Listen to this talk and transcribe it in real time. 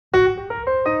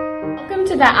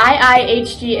the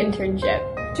IIHG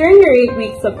internship. During your 8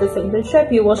 weeks of this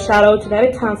internship, you will shadow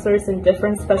genetic counselors in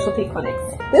different specialty clinics.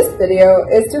 This video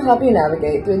is to help you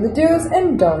navigate through the do's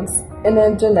and don'ts in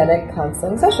a genetic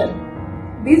counseling session.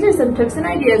 These are some tips and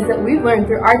ideas that we've learned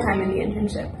through our time in the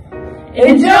internship.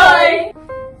 Enjoy!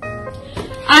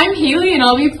 I'm Haley and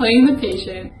I'll be playing the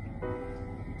patient.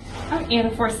 I'm Anna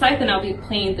Forsyth and I'll be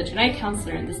playing the genetic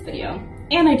counselor in this video.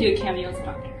 And I do a cameo as a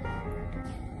doctor.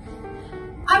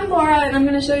 I'm Laura and I'm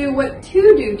going to show you what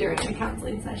to do during a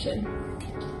counseling session.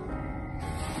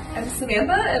 I'm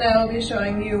Samantha and I will be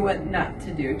showing you what not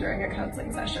to do during a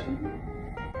counseling session.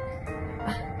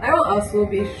 I will also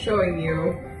be showing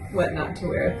you what not to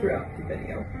wear throughout the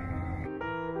video.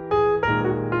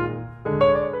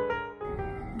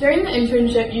 During the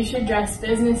internship, you should dress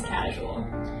business casual.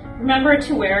 Remember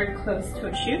to wear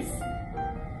closed-toed shoes,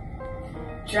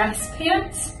 Dress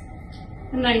pants,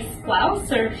 a nice blouse,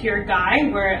 or if you're a guy,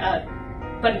 wear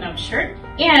a button-up shirt.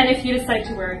 And if you decide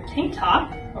to wear a tank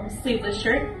top or a sleeveless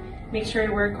shirt, make sure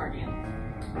to wear a cardigan.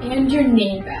 and your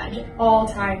name badge at all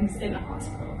times in the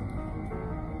hospital.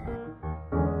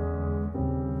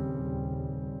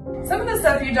 Some of the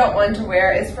stuff you don't want to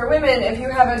wear is for women. If you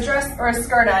have a dress or a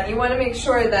skirt on, you want to make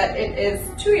sure that it is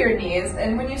to your knees,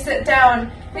 and when you sit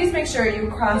down, please make sure you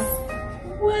cross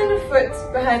one foot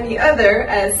behind the other,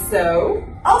 as so.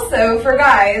 Also, for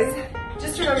guys,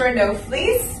 just remember no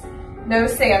fleece, no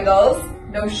sandals,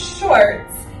 no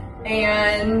shorts,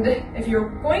 and if you're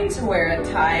going to wear a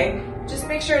tie, just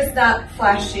make sure it's not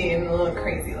flashy and a little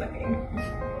crazy looking.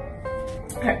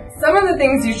 Okay, some of the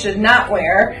things you should not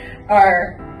wear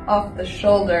are off the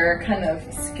shoulder, kind of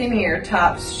skinnier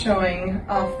tops showing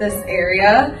off this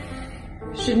area.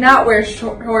 Should not wear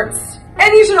shorts,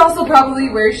 and you should also probably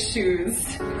wear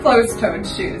shoes, closed-toed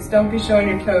shoes. Don't be showing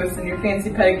your toes and your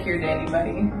fancy pedicure to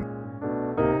anybody.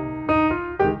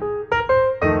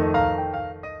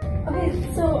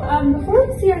 Okay, so before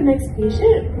we see our next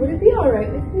patient, would it be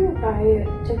alright with you if I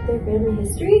check their family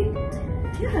history?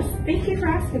 Yes, thank you for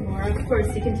asking, Laura. Of course,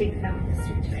 you can take the family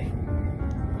history today.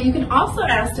 You can also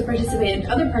ask to participate in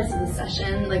other parts of the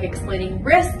session, like explaining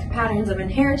risk, patterns of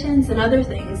inheritance, and other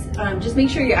things. Just make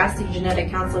sure you ask the genetic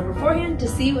counselor beforehand to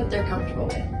see what they're comfortable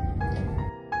with.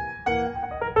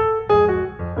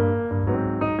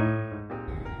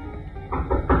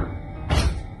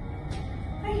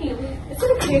 Hi, Haley. Is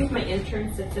it okay if my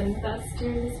intern sits in with us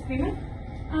during this appointment?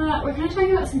 We're kind of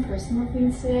talking about some personal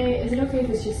things today. Is it okay if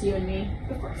it's just you and me?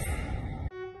 Of course.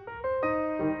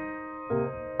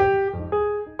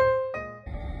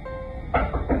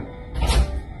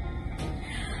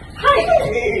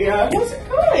 Hey, how's it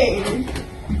going?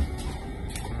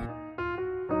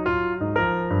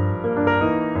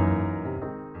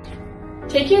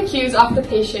 Take your cues off the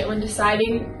patient when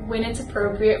deciding when it's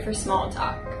appropriate for small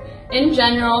talk. In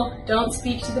general, don't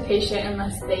speak to the patient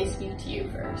unless they speak to you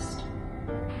first.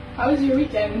 How was your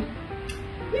weekend?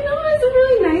 You know, it was a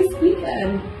really nice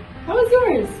weekend. How was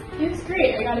yours? It was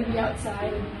great. I got to be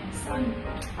outside in the sun.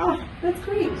 Oh, that's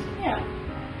great. Yeah.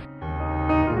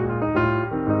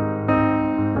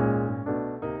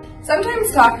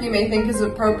 Sometimes talk you may think is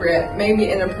appropriate may be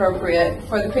inappropriate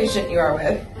for the patient you are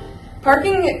with.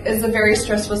 Parking is a very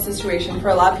stressful situation for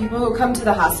a lot of people who come to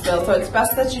the hospital, so it's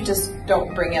best that you just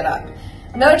don't bring it up.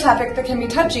 Another topic that can be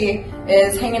touchy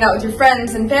is hanging out with your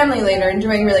friends and family later and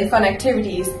doing really fun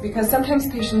activities, because sometimes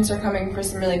patients are coming for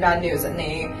some really bad news and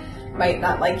they might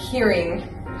not like hearing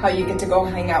how you get to go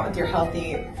hang out with your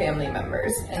healthy family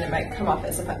members, and it might come off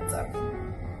as offensive.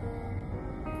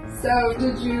 So,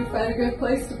 did you find a good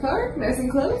place to park? Nice and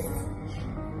close?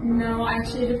 No, I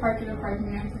actually had to park in a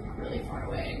parking lot really far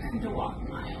away and I had to walk a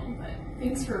mile, but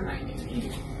thanks for reminding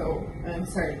me. Oh, I'm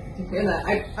sorry to hear that.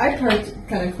 I parked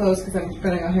kind of close because I'm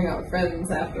going to go hang out with friends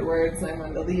afterwards and I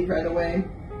wanted to leave right away.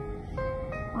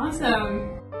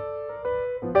 Awesome.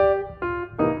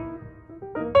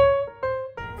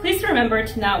 Please remember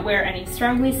to not wear any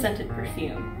strongly scented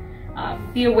perfume.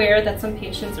 Be aware that some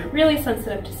patients are really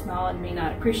sensitive to smell and may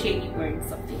not appreciate you wearing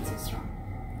something so strong.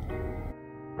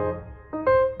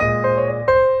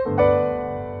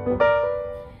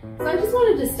 So I just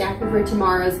wanted to stack over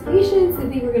tomorrow's patients. I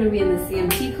think we're going to be in the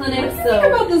CMT clinic. What do you think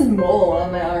about this mole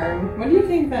on my arm? What do you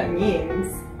think that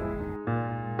means?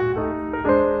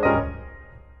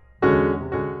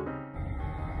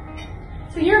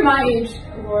 So you're my age,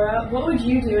 Laura. What would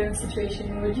you do in a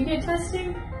situation? Would you get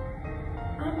testing?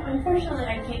 Unfortunately,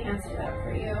 I can't answer that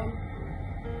for you.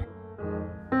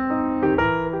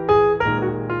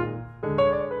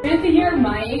 think that you're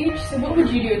my age, so what would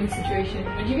you do in this situation?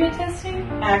 Would you get testing?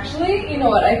 Actually, you know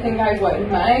what? I think I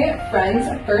would. My friend's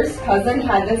first cousin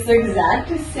had this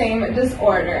exact same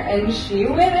disorder, and she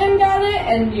went and got it,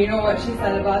 and you know what she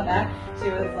said about that? She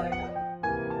was like,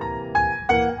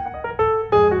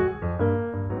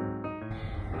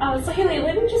 So Haley,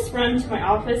 let me just run to my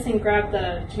office and grab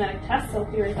the genetic test. I'll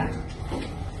be right back.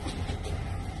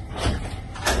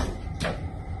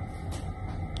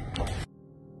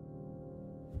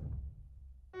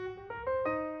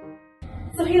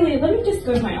 So Haley, let me just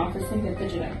go to my office and get the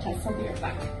genetic test. I'll be right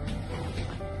back.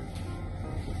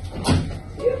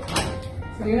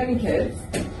 so do you have any kids?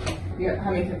 How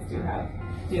many kids do you have?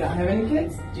 Do you not have any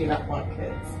kids? Do you not want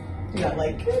kids? Do you not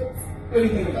like kids? What do you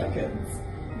think about kids?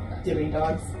 Do you have any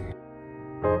dogs?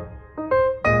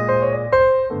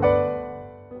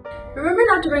 Remember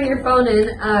not to bring your phone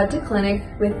in to clinic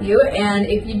with you, and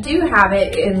if you do have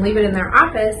it and leave it in their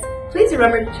office, please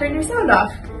remember to turn your sound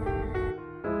off.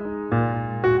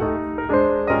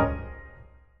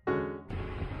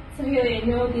 So Haley, I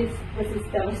know this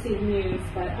is devastating news,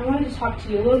 but I wanted to talk to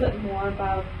you a little bit more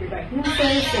about your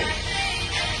diagnosis.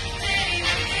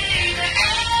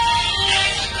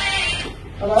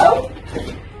 Hello?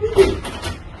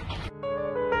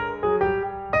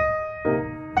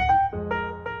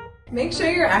 Make sure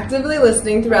you're actively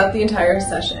listening throughout the entire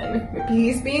session.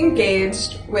 Please be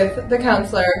engaged with the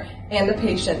counselor and the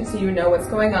patient so you know what's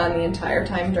going on the entire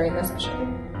time during the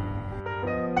session.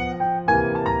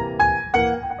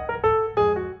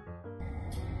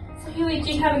 So Haley,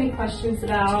 do you have any questions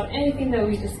about anything that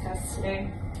we discussed today?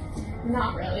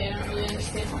 Not really. I don't really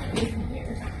understand why I'm even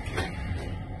here.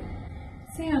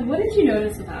 Sam, what did you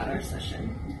notice about our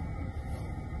session?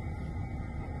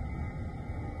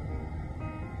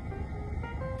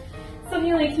 So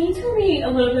Haley, can you tell me a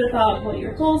little bit about what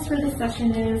your goals for this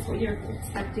session is, what you're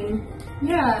expecting?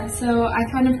 Yeah, so I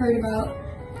kind of heard about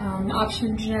the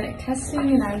option of genetic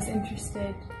testing, and I was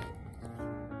interested.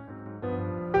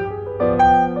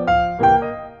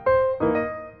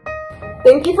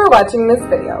 Thank you for watching this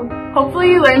video.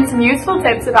 Hopefully you learned some useful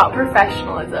tips about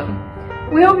professionalism.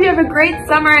 We hope you have a great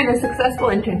summer and a successful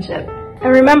internship.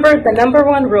 And remember, the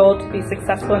 #1 rule to be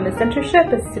successful in this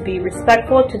internship is to be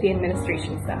respectful to the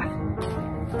administration staff.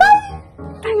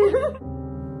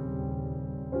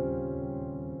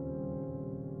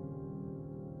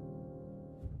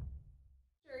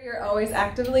 You're always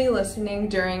actively listening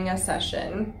during a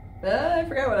session. I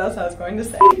forgot what else I was going to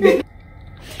say.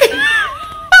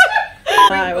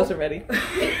 I wasn't ready.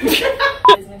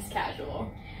 Business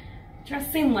casual.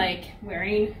 Dressing like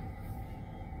wearing...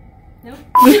 Nope.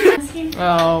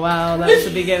 Oh wow, that was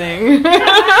the beginning.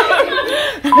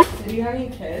 Do you have any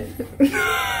kids?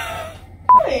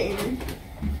 Hey.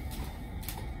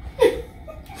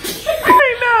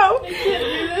 I know. I can't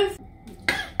do this.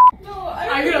 No,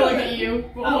 I'm gonna look at you.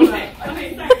 Oh, okay.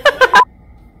 Okay, sorry.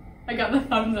 I got the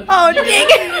thumbs up. Oh, dang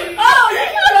it! Oh, you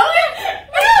killed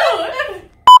it?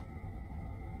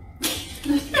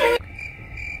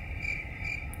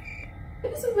 It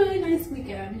was a really nice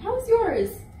weekend. How was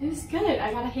yours? It was good.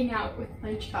 I got to hang out with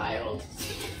my child.